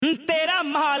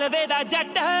ਮਾਲਵੇ ਦਾ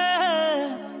ਜੱਟ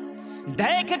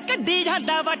ਦੇਖ ਕੱਢੀ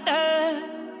ਜਾਂਦਾ ਵੱਟ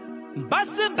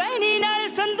ਬਸ ਬੈਣੀ ਨਾਲ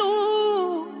ਸੰਧੂ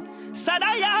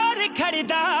ਸਦਾ ਯਾਰ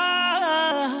ਖੜਦਾ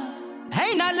ਹੈ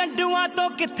ਨਾ ਲੰਡੂਆਂ ਤੋਂ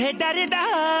ਕਿੱਥੇ ਡਰਦਾ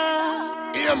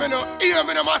Hear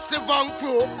me now, massive and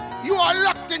crew. You are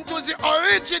locked into the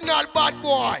original bad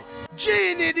boy,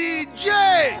 Genie DJ.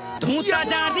 ਤੂੰ ਤਾਂ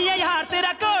ਜਾਣਦੀ ਐ ਯਾਰ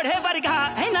ਤੇਰਾ ਘੋੜੇ ਵਰਗਾ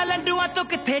ਹੈ ਨਾ ਲੰਡੂਆਂ ਤੋਂ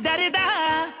ਕਿੱਥੇ ਡਰਦਾ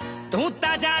ਤੂੰ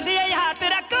ਤਾਂ ਜਾਣਦੀ ਐ ਯਾਰ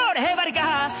ਤੇਰਾ ਘੋੜੇ ਵਰਗਾ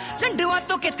ਲੰਡੂਆਂ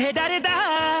ਤੋਂ ਕਿੱਥੇ ਡਰਦਾ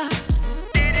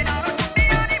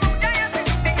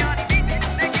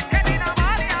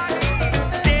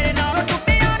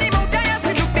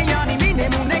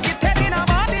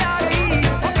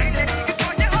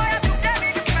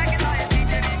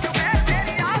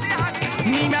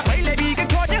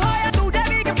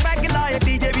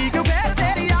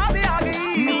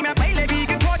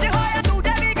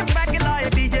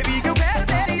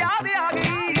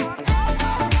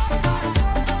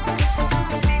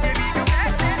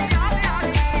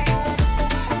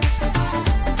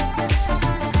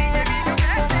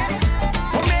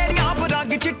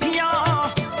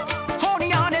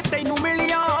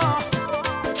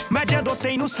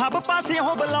ਤੈਨੂੰ ਸਭ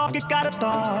ਪਾਸਿਓਂ ਬਲੌਕ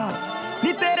ਕਰਤਾ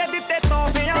ਨੀ ਤੇਰੇ ਦਿੱਤੇ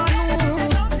ਤੋਹਫਿਆਂ ਨੂੰ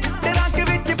ਤੇ ਰੰਗ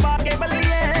ਵਿੱਚ ਪਾ ਕੇ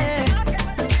ਬੱਲੀਏ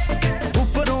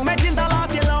ਉੱਪਰੋਂ ਮੈਂ ਜਿੰਦਾ ਲਾ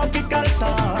ਕੇ ਲੌਕ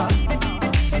ਕਰਤਾ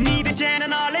ਨੀਂਦ ਚੈਨ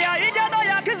ਨਾਲ ਆਈ ਜਦੋਂ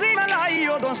ਅੱਖ ਸੀ ਮਲਾਈ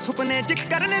ਉਦੋਂ ਸੁਪਨੇ ਚ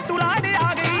ਕਰਨ ਤੂੰ ਲਾਡ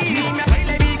ਆ ਗਈ ਨੀ ਮੈਂ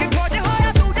ਪਹਿਲੇ ਵੀ ਖੋਜ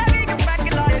ਹੋਇਆ ਤੂੰ ਜੇ ਵੀ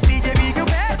ਪੈਗ ਲਾਏ ਡੀਜੇ ਵੀ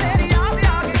ਫੇਰ ਤੇਰੀ ਯਾਦ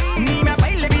ਆ ਗਈ ਨੀ ਮੈਂ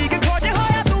ਪਹਿਲੇ ਵੀ ਖੋਜ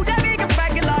ਹੋਇਆ ਤੂੰ ਜੇ ਵੀ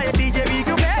ਪੈਗ ਲਾਏ ਡੀਜੇ ਵੀ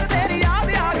ਫੇਰ ਤੇਰੀ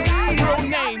ਯਾਦ ਆ ਗਈ No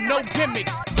name, no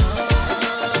gimmicks.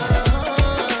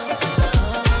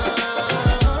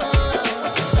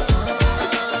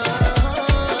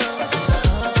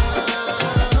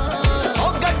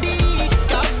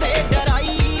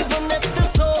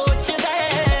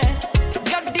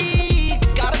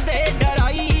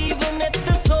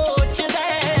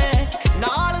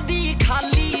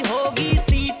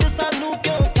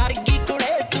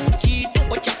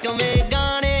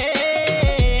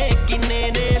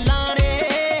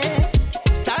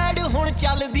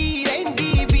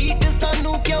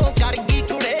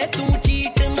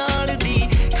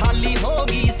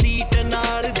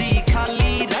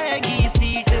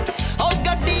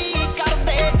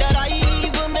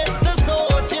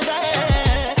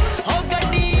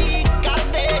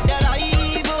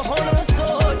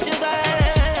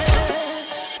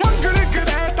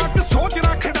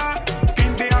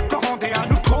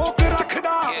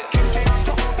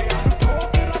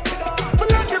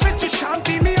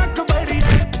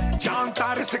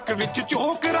 Risk ਵਿੱਚ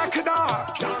ਝੋਕ ਰੱਖਦਾ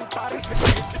ਸ਼ਾਂਤਾ ਰਿਸਕ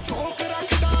ਵਿੱਚ ਝੋਕ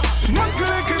ਰੱਖਦਾ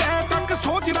ਮੰਗਲ ਗ੍ਰਹਿ ਤੱਕ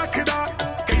ਸੋਚ ਰੱਖਦਾ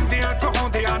ਕਹਿੰਦਿਆਂ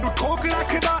ਕਹਾਉਂਦਿਆਂ ਨੂੰ ਠੋਕ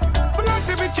ਰੱਖਦਾ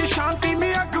ਬਲੱਡ ਵਿੱਚ ਸ਼ਾਂਤੀ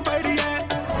ਨੇ ਅੱਗ ਬੜੀ ਐ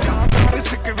ਸ਼ਾਂਤਾ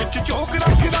ਰਿਸਕ ਵਿੱਚ ਝੋਕ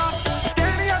ਰੱਖਦਾ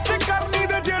ਕਹਿਣੀਆਂ ਤੇ ਕਰਨੀ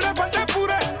ਦੇ ਜਿਹੜੇ ਬੰਦੇ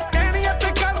ਪੂਰੇ ਕਹਿਣੀਆਂ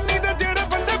ਤੇ ਕਰਨੀ ਦੇ ਜਿਹੜੇ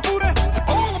ਬੰਦੇ ਪੂਰੇ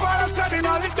ਉਹ ਵਾਲਾ ਸਾਡੇ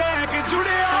ਨਾਲ ਟੈਗ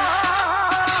ਜੁੜਿਆ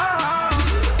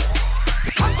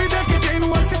ਹੱਥ ਦੇ ਕੇ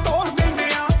ਜਿਹਨੂੰ ਅਸੀਂ ਤੋੜ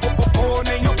ਦਿੰਦੇ ਆ ਉਹ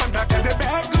ਨਹੀਂ ਉਹ ਬੰਦਾ ਕਦੇ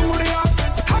ਬੈਗ ਮੁੜਿਆ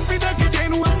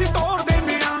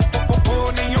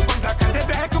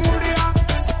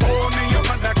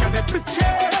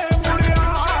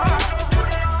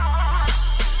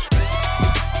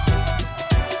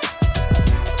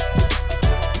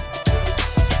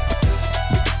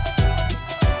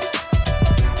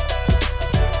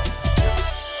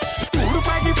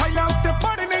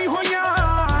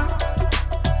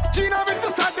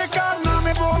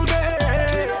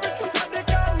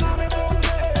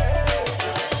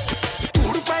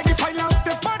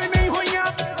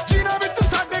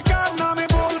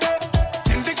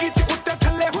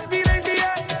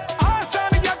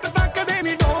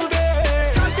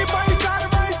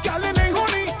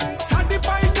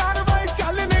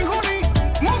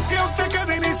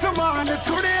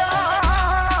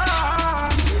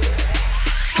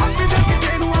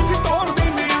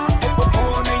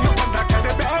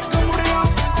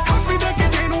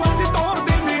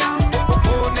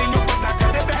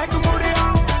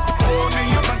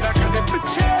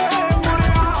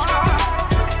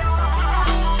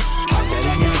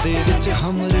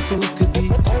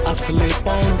ਅਸਲੇ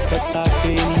ਪਾਉਣ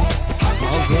ਪਟਾਕੇ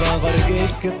ਮੌਜ਼ਰਾ ਵਰਗੇ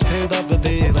ਕਿੱਥੇ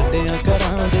ਦੱਬਦੇ ਵੱਡਿਆਂ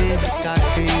ਘਰਾਂ ਦੇ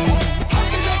ਕਾਕੇ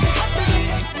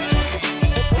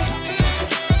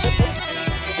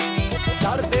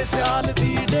ਚੜ੍ਹਦੇ ਸਿਆਲ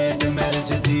ਦੀ ਡੇਟ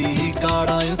ਮੈਰਿਜ ਦੀ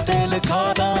ਕਾਰਡਾਂ ਉੱਤੇ ਲਿਖਾ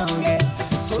ਦਾਂਗੇ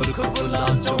ਸੁਰਖ ਬੁਲਾ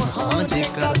ਚੋਂ ਹਾਂ ਜੇ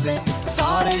ਕਰਦੇ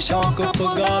ਸਾਰੇ ਸ਼ੌਕ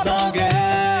ਪੁਗਾ ਦਾਂਗੇ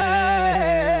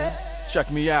Check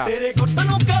me out. ਤੇਰੇ ਗੁੱਟ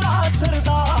ਨੂੰ ਕਲਾ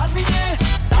ਸਰਦਾਰਨੀਏ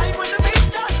ਡਾਇਮੰਡ ਦੀ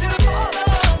ਚਾਦਰ ਪਾ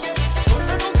ਦਾਂਗੇ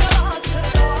ਗੁੱਟ ਨੂੰ ਕਲਾ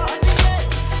ਸਰਦਾਰਨੀਏ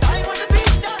ਡਾਇਮੰਡ ਦੀ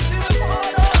ਚਾਦਰ ਪਾ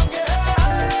ਦਾਂਗੇ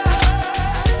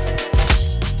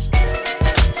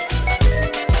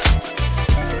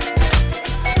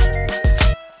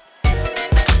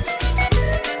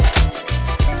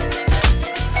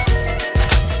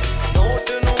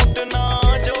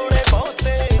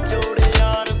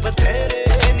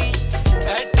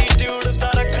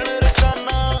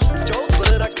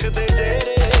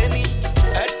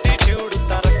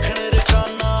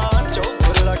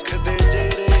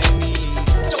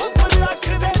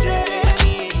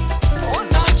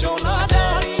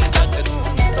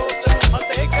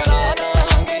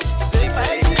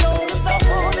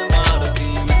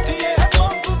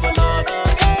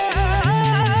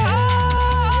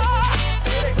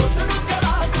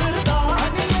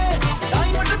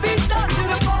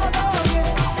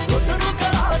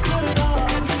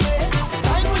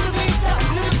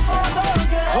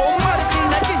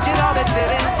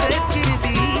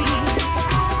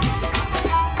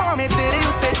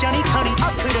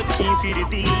ਰੱਖੀ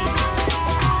ਫਿਰਦੀ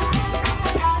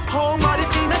ਹੋ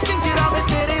ਮਰਦੀ ਮੈਂ ਚਿੰਜਰਾ ਵੇ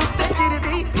ਤੇਰੇ ਉੱਤੇ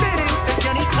ਚਿਰਦੀ ਮੇਰੇ ਉੱਤੇ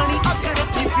ਜਣੀ ਖਾਣੀ ਅੱਖ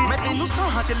ਰੱਖੀ ਫਿਰ ਮੈਂ ਤੈਨੂੰ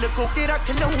ਸਾਹਾਂ ਚ ਲੁਕੋ ਕੇ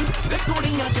ਰੱਖ ਲਊਂ ਵੇ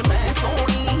ਕੁੜੀਆਂ ਚ ਮੈਂ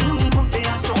ਸੋਹਣੀ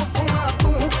ਮੁੰਡਿਆਂ ਚੋਂ ਸੋਹਣਾ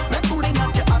ਤੂੰ ਮੈਂ ਕੁੜੀਆਂ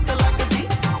ਚ ਅੱਤ ਲੱਗਦੀ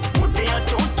ਮੁੰਡਿਆਂ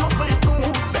ਚੋਂ ਚੋਪਰ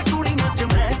ਤੂੰ ਵੇ ਕੁੜੀਆਂ ਚ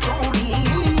ਮੈਂ ਸੋਹਣੀ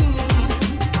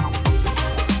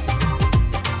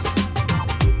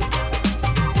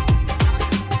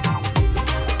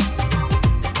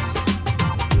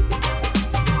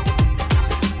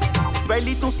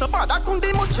ਵੈਲੀ ਤੂੰ ਸਭਾ ਦਾ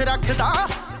ਕੁੰਡੀ ਮੁੱਛ ਰੱਖਦਾ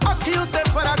ਅੱਖੀ ਉੱਤੇ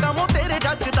ਫਰਾਗਾਮੋ ਤੇਰੇ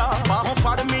ਜੱਜਦਾ ਬਾਹੋਂ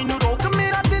ਫੜ ਮੈਨੂੰ ਰੋਕ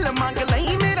ਮੇਰਾ ਦਿਲ ਮੰਗ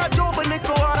ਲਈ ਮੇਰਾ ਜੋਬਨ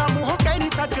ਕੁਆਰਾ ਮੂੰਹੋਂ ਕਹਿ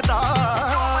ਨਹੀਂ ਸਕਦਾ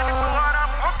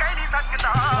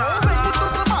ਵੈਲੀ ਤੂੰ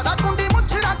ਸਭਾ ਦਾ ਕੁੰਡੀ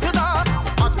ਮੁੱਛ ਰੱਖਦਾ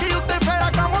ਅੱਖੀ ਉੱਤੇ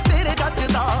ਫਰਾਗਾਮੋ ਤੇਰੇ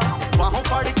ਜੱਜਦਾ ਬਾਹੋਂ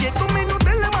ਫੜ ਕੇ ਤੂੰ ਮੈਨੂੰ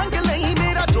ਦਿਲ ਮੰਗ ਲਈ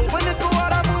ਮੇਰਾ ਜੋਬਨ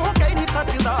ਕੁਆਰਾ ਮੂੰਹੋਂ ਕਹਿ ਨਹੀਂ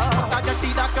ਸਕਦਾ ਪੱਕਾ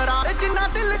ਜੱਟੀ ਦਾ ਕਰਾਰ ਜਿੰਨਾ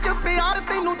ਦਿਲ 'ਚ ਪਿਆਰ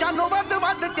ਤੈਨੂੰ ਜਾਨੋਂ ਵੱਧ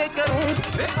ਵੱਧ ਕੇ ਕਰੂੰ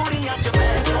ਵੇ ਕੁੜੀਆਂ 'ਚ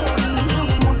ਮੈਂ ਸੋਹਣੀ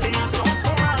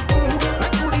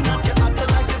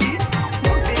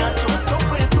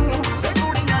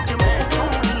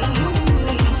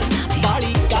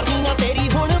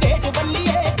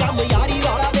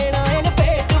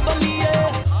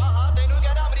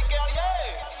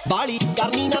ਬਾਲੀ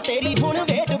ਕਰਨੀ ਨਾ ਤੇਰੀ ਹੁਣ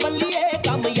ਵੇਟ ਬੱਲੀਏ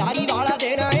ਕੰਮ ਯਾਰੀ ਵਾਲਾ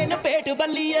ਦੇਣਾ ਏ ਲਪੇਟ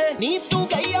ਬੱਲੀਏ ਨੀ ਤੂੰ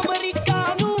ਗਈ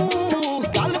ਅਮਰੀਕਾ ਨੂੰ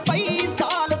ਗੱਲ ਪਈ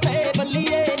ਸਾਲ ਤੇ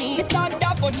ਬੱਲੀਏ ਨੀ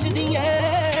ਸਾਡਾ ਪੁੱਛਦੀ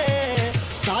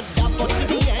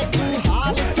ਐ ਤੂੰ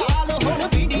ਹਾਲ ਚਾਲ ਹੁਣ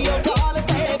ਵੀਡੀਓ ਕਾਲ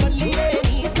ਤੇ ਬੱਲੀਏ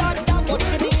ਨੀ ਸਾਡਾ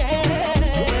ਪੁੱਛਦੀ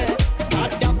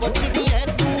ਐ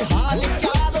ਤੂੰ ਹਾਲ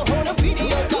ਚਾਲ ਹੁਣ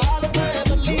ਵੀਡੀਓ ਕਾਲ ਤੇ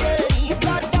ਬੱਲੀਏ ਨੀ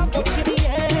ਸਾਡਾ ਪੁੱਛਦੀ ਐ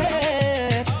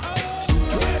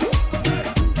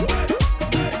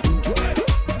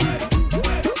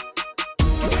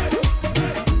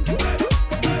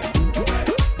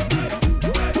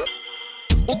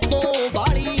ਉੱਤੋਂ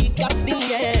ਬਾਲੀ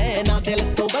ਕਰਦੀ ਐ ਨਾ ਦਿਲ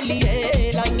ਤੋਂ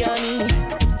ਬੱਲੀਏ ਲਾਈਆਂ ਨੀ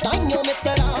ਤਾਈਓ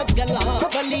ਮਿੱਤਰਾਂ ਗੱਲਾਂ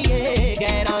ਬੱਲੀਏ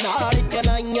ਗੈਰਾਂ ਨਾਲ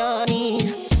ਚਲਾਈਆਂ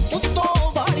ਨੀ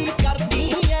ਉੱਤੋਂ ਬਾਲੀ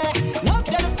ਕਰਦੀ ਐ ਨਾ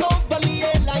ਦਿਲ ਤੋਂ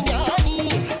ਬੱਲੀਏ ਲਾਈਆਂ ਨੀ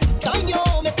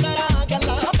ਤਾਈਓ ਮਿੱਤਰਾਂ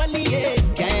ਗੱਲਾਂ ਬੱਲੀਏ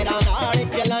ਗੈਰਾਂ ਨਾਲ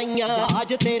ਚਲਾਈਆਂ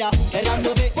ਅੱਜ ਤੇਰਾ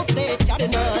ਰੰਨਵੇ ਉੱਤੇ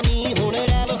ਚੜਨਾ ਨੀ ਹੁਣ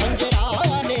ਰੈਵ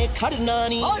ਹੰਜਰਾ ਨੇ ਖੜਨਾ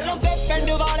ਨੀ ਔਰ ਰੰਬੇ ਪਿੰਡ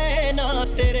ਵਾਲੇ ਨਾ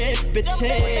ਤੇਰੇ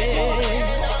ਪਿੱਛੇ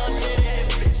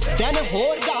ਦਿਨ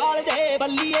ਹੋਰ ਗਾਲ ਦੇ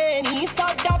ਬੱਲੀਏ ਨੀ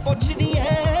ਸਾਡਾ ਪੁੱਛਦੀ ਐ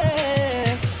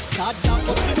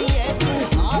ਤੂੰ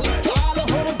ਹਾਲ ਚਾਲ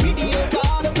ਹੁਣ ਵੀਡੀਓ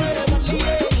ਕਾਲ ਤੇ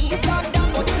ਬੱਲੀਏ ਨੀ ਸਾਡਾ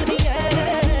ਪੁੱਛਦੀ ਐ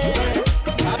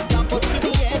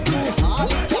ਤੂੰ ਹਾਲ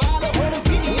ਚਾਲ ਹੁਣ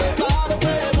ਵੀਡੀਓ ਕਾਲ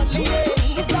ਤੇ ਬੱਲੀਏ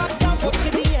ਨੀ ਸਾਡਾ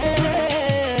ਪੁੱਛਦੀ ਐ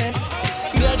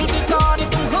ਕ੍ਰੈਡਿਟ ਕਾਰਡ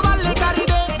ਤੂੰ ਹਵਾਲੇ ਕਰ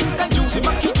ਦੇ ਕੰਜੂਸ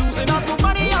ਮੱਖੀ ਜੂਸ ਨਾ ਤੂੰ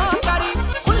ਬਣਿਆ ਕਰੀ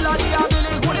ਫੁੱਲਾ ਜਿਹਾ ਦਿਲ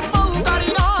ਹੁਣ ਪਾਉ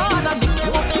ਕਰੀ ਨਾ ਨਿੱਕੇ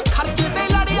ਮੋਟੇ ਖਰਚੇ ਤੇ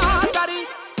ਲੜਿਆ ਕਰੀ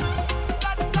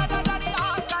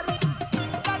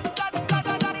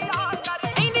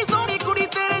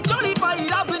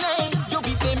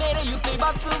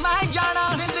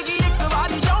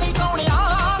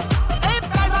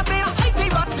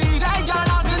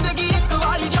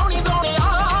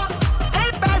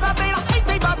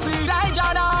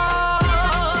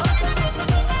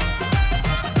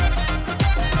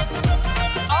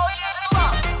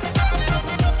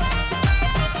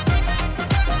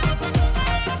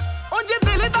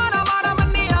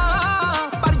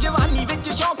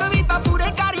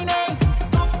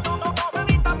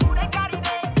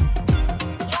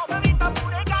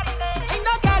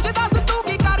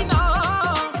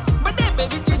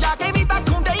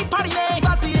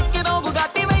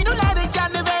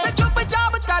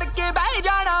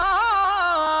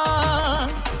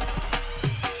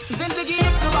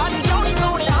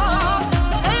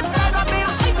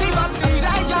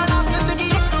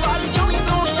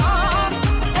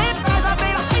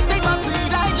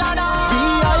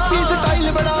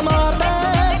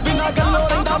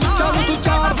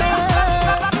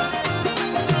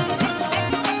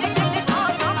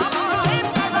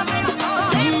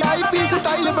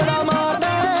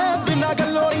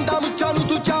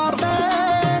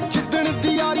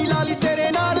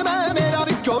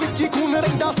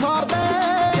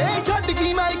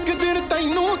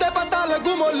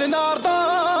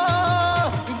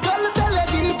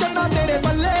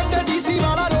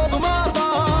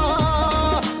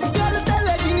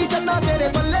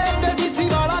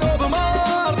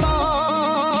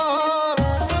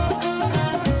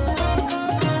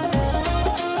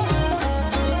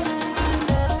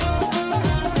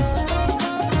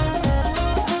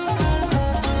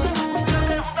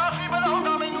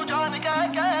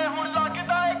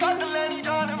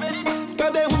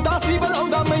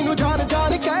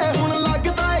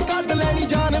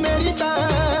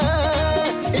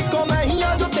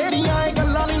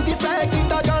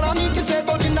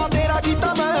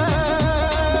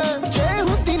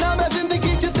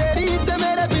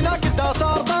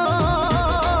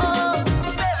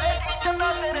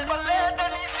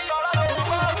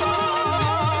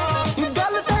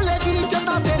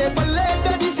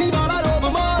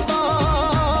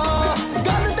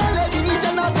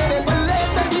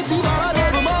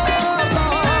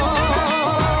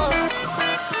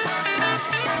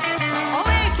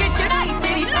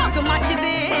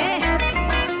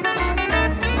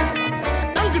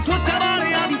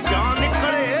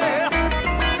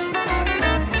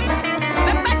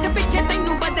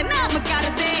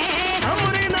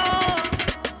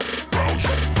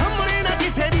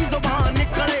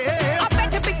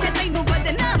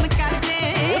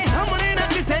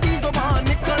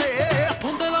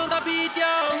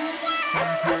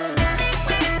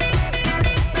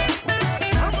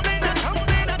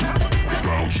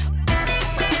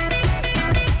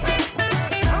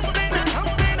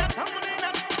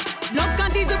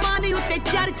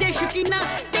ਚਰਚੇ ਸ਼ਕੀਨਾ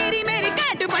ਤੇਰੀ ਮੇਰੀ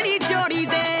ਘੈਂਟ ਬਣੀ ਜੋੜੀ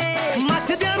ਦੇ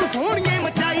ਮੱਚਦਿਆਂ ਨੂੰ ਸੋਹਣੀਏ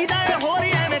ਮਚਾਈਦਾ ਏ ਹੋਰ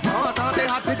ਐਵੇਂ ਥਾਂ ਥਾਂ ਤੇ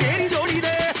ਹੱਥ ਜੇਰੀ ਜੋੜੀ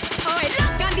ਦੇ ਓਏ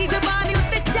ਲੋਕਾਂ ਦੀ ਜ਼ਬਾਨ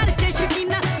ਉੱਤੇ ਚਰਚੇ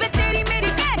ਸ਼ਕੀਨਾ ਵੇ ਤੇਰੀ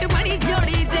ਮੇਰੀ ਘੈਂਟ ਬਣੀ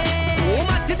ਜੋੜੀ ਦੇ ਉਹ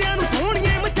ਮੱਚਦਿਆਂ ਨੂੰ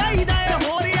ਸੋਹਣੀਏ ਮਚਾਈਦਾ ਏ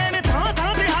ਹੋਰ ਐਵੇਂ ਥਾਂ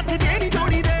ਥਾਂ ਤੇ ਹੱਥ ਜੇਰੀ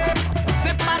ਜੋੜੀ ਦੇ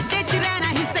ਵੇ ਪਰਦੇ 'ਚ ਰਹਿਣਾ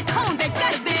ਹੀ ਸਿਖਾਉਂਦੇ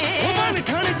ਕਰਦੇ ਉਹ ਮਨ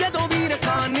ਠਣ ਜਦੋਂ ਵੀਰ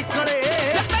ਕਾਂ ਨਿਕਲੇ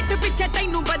ਵੇ ਪਿੱਠ ਪਿੱਛੇ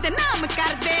ਤੈਨੂੰ ਬਦਨਾਮ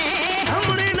ਕਰਦੇ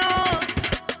ਸਾਹਮਣੇ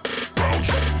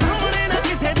ਨਾ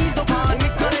ਕਿਸੇ ਦੀ ਜ਼ੁਬਾਨ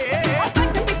ਨਿਕਲੇ ਉਹ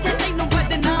ਪਿੱਠ ਪਿੱਛੇ ਤੈਨੂੰ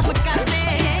ਬਦਨਾਮ ਕਰਦੇ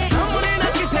ਸਾਹਮਣੇ ਨਾ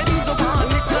ਕਿਸੇ ਦੀ ਜ਼ੁਬਾਨ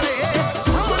ਨਿਕਲੇ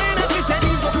ਸਾਹਮਣੇ ਨਾ ਕਿਸੇ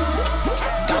ਦੀ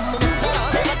ਕੰਮ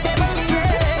ਮਿੱਤਰਾਂ ਦੇ ਵੱਡੇ ਬੱਲੀਏ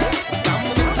ਕੰਮ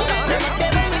ਮਿੱਤਰਾਂ ਦੇ ਵੱਡੇ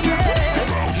ਬੱਲੀਏ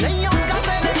ਨਹੀਂ ਉਹ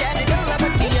ਕਰਦੇ ਨੇ ਜੈਨ ਗੱਲਾਂ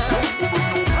ਵੱਡੀਆਂ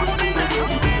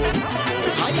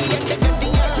ਹਾਈ ਐਂਡ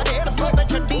ਗੱਡੀਆਂ 150 ਤੇ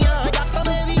ਛੱਡੀਆਂ ਜੱਟ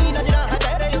ਦੇ ਵੀ ਨਜ਼ਰਾਂ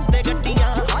ਤੇਰੇ ਉੱਤੇ ਗੱਡੀਆਂ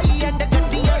ਹਾਈ ਐਂਡ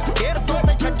ਗੱਡੀਆਂ 150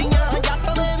 ਤੇ ਛੱਡੀਆਂ ਜੱਟ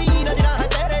ਦੇ ਵੀ ਨਜ਼ਰਾਂ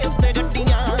ਤੇਰੇ ਉੱਤੇ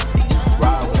ਗੱਡੀਆਂ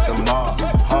Ride with the mob,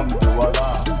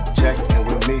 alhamdulillah. Check in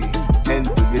with me and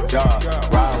do your job.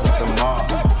 Ride with the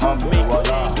mob,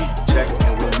 alhamdulillah. Check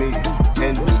in with me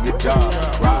and do your job.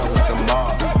 Ride with the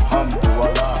mob,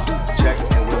 alhamdulillah. Check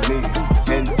in with me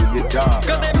and do your job.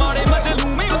 ਕਦੇ ਮਾੜੇ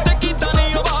ਮਜਲੂਮੀ ਉੱਤੇ ਕੀਤਾ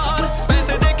ਨਹੀਂ ਉਹ ਵਾਰ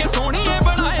ਪੈਸੇ ਦੇ ਕੇ ਸੋਹਣੀਏ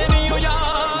ਬਣਾਏ ਨਹੀਂ ਉਹ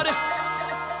ਯਾਰ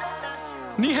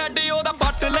ਨੀ ਹੈਡੇ ਉਹਦਾ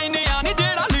ਪੱਟ ਲੈਨੇ ਆ ਨੀ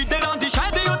ਜਿਹੜਾ ਲੀਡਰਾਂ ਦੀ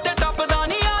ਸ਼ਾਇਦ ਉੱਤੇ ਟੱਪਦਾ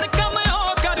ਨੀ ਯਾਰ ਕੰਮ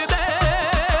ਉਹ ਕਰਦੇ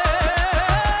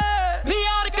ਨੀ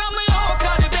ਯਾਰ ਕੰਮ ਉਹ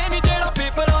ਕਰਦੇ ਨੀ ਜਿਹੜਾ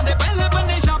ਪੇਪਰਾਂ ਦੇ ਪਹਿਲੇ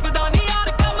ਬੰਨੇ ਛਪਦਾ ਨੀ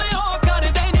ਯਾਰ ਕੰਮ ਉਹ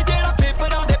ਕਰਦੇ ਨੀ ਜਿਹੜਾ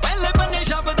ਪੇਪਰਾਂ ਦੇ ਪਹਿਲੇ ਬੰਨੇ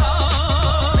ਛਪਦਾ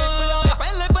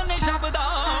ਪਹਿਲੇ ਬੰਨੇ ਛਪਦਾ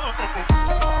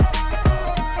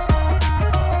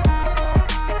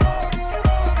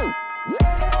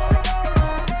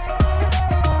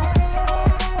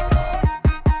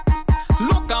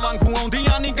ਲੋਕਾਂ ਵਾਂਗੂ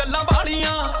ਆਉਂਦੀਆਂ ਨੀ ਗੱਲਾਂ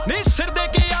ਵਾਲੀਆਂ ਨੀ ਸਿਰ ਦੇ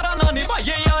ਕੇ ਯਾਰਾਂ ਨਾਲ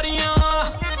ਨਿਭਾਈਏ ਯਾਰੀਆਂ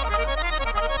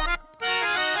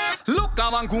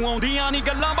ਲੋਕਾਂ ਵਾਂਗੂ ਆਉਂਦੀਆਂ ਨੀ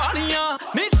ਗੱਲਾਂ ਵਾਲੀਆਂ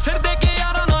ਨੀ ਸਿਰ ਦੇ ਕੇ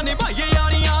ਯਾਰਾਂ ਨਾਲ ਨਿਭਾਈਏ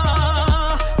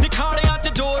ਯਾਰੀਆਂ ਨੀ ਖਾੜਿਆਂ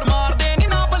 'ਚ ਜ਼ੋਰ ਮਾਰਦੇ ਨੀ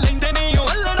ਨਾਪ ਲੈਂਦੇ ਨੀ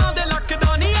ਉਹ ਅੱਲੜਾਂ ਦੇ ਲੱਕ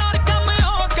ਦਾ ਨੀ ਯਾਰ ਕੰਮ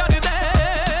ਉਹ ਕਰਦੇ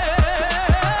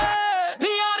ਨੀ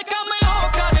ਯਾਰ ਕੰਮ ਉਹ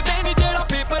ਕਰਦੇ ਨੀ ਜਿਹੜਾ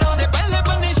ਪੇਪਰਾਂ ਦੇ ਪਹਿਲੇ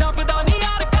ਬੰਨੇ ਛਪਦਾ ਨੀ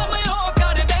ਯਾਰ ਕੰਮ ਉਹ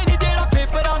ਕਰਦੇ ਨੀ ਜਿਹੜਾ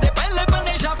ਪੇਪਰਾਂ ਦੇ ਪਹਿਲੇ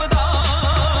ਬੰਨੇ ਛਪਦਾ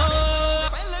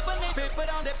ਪਹਿਲੇ ਬੰਨੇ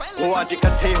ਪੇਪਰਾਂ ਦੇ ਪਹਿਲੇ ਉਹ ਅੱਜ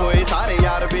ਇਕੱਠੇ ਹੋਏ ਸਾਰੇ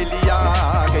ਯਾਰ ਬੇਲੀਆ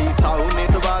ਕਈ ਸਾਊ ਨੇ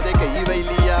ਸਵਾ ਦੇ ਕਈ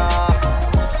ਵੈਲੀਆ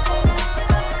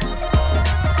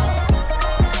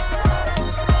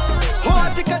ਉਹ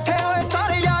ਅੱਜ ਇਕੱਠੇ ਹੋਏ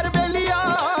ਸਾਰੇ ਯਾਰ ਬੇਲੀਆ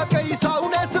ਕਈ ਸਾਊ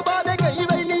ਨੇ ਸਵਾ ਦੇ ਕਈ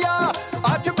ਵੈਲੀਆ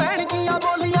ਅੱਜ ਪੈਣਗੀਆਂ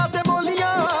ਬੋਲੀਆਂ ਤੇ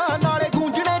ਬੋਲੀਆਂ ਨਾਲੇ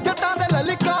ਗੂੰਜਣੇ ਜੱਟਾਂ ਦੇ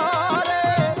ਲਲਕਾਰੇ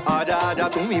ਆ ਜਾ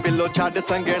ਤੂੰ ਵੀ ਬਿੱਲੋ ਛੱਡ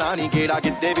ਸੰਗਣਾ ਨੀ ਕਿਹੜਾ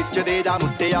ਗਿੱਧੇ ਵਿੱਚ ਦੇ ਜਾ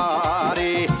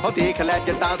ਮੁੱਟਿਆਰੇ ਉਹ ਦੇਖ ਲੈ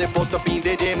ਜੱਟਾਂ ਦੇ ਪੁੱਤ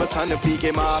ਪੀਂਦੇ ਜੇ ਮਸਨ ਪੀ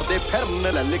ਕੇ ਮਾਰਦੇ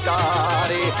ਫਿਰਨ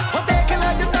ਲਲਕਾਰੇ ਉਹ ਦੇਖ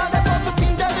ਲੈ ਜੱਟਾਂ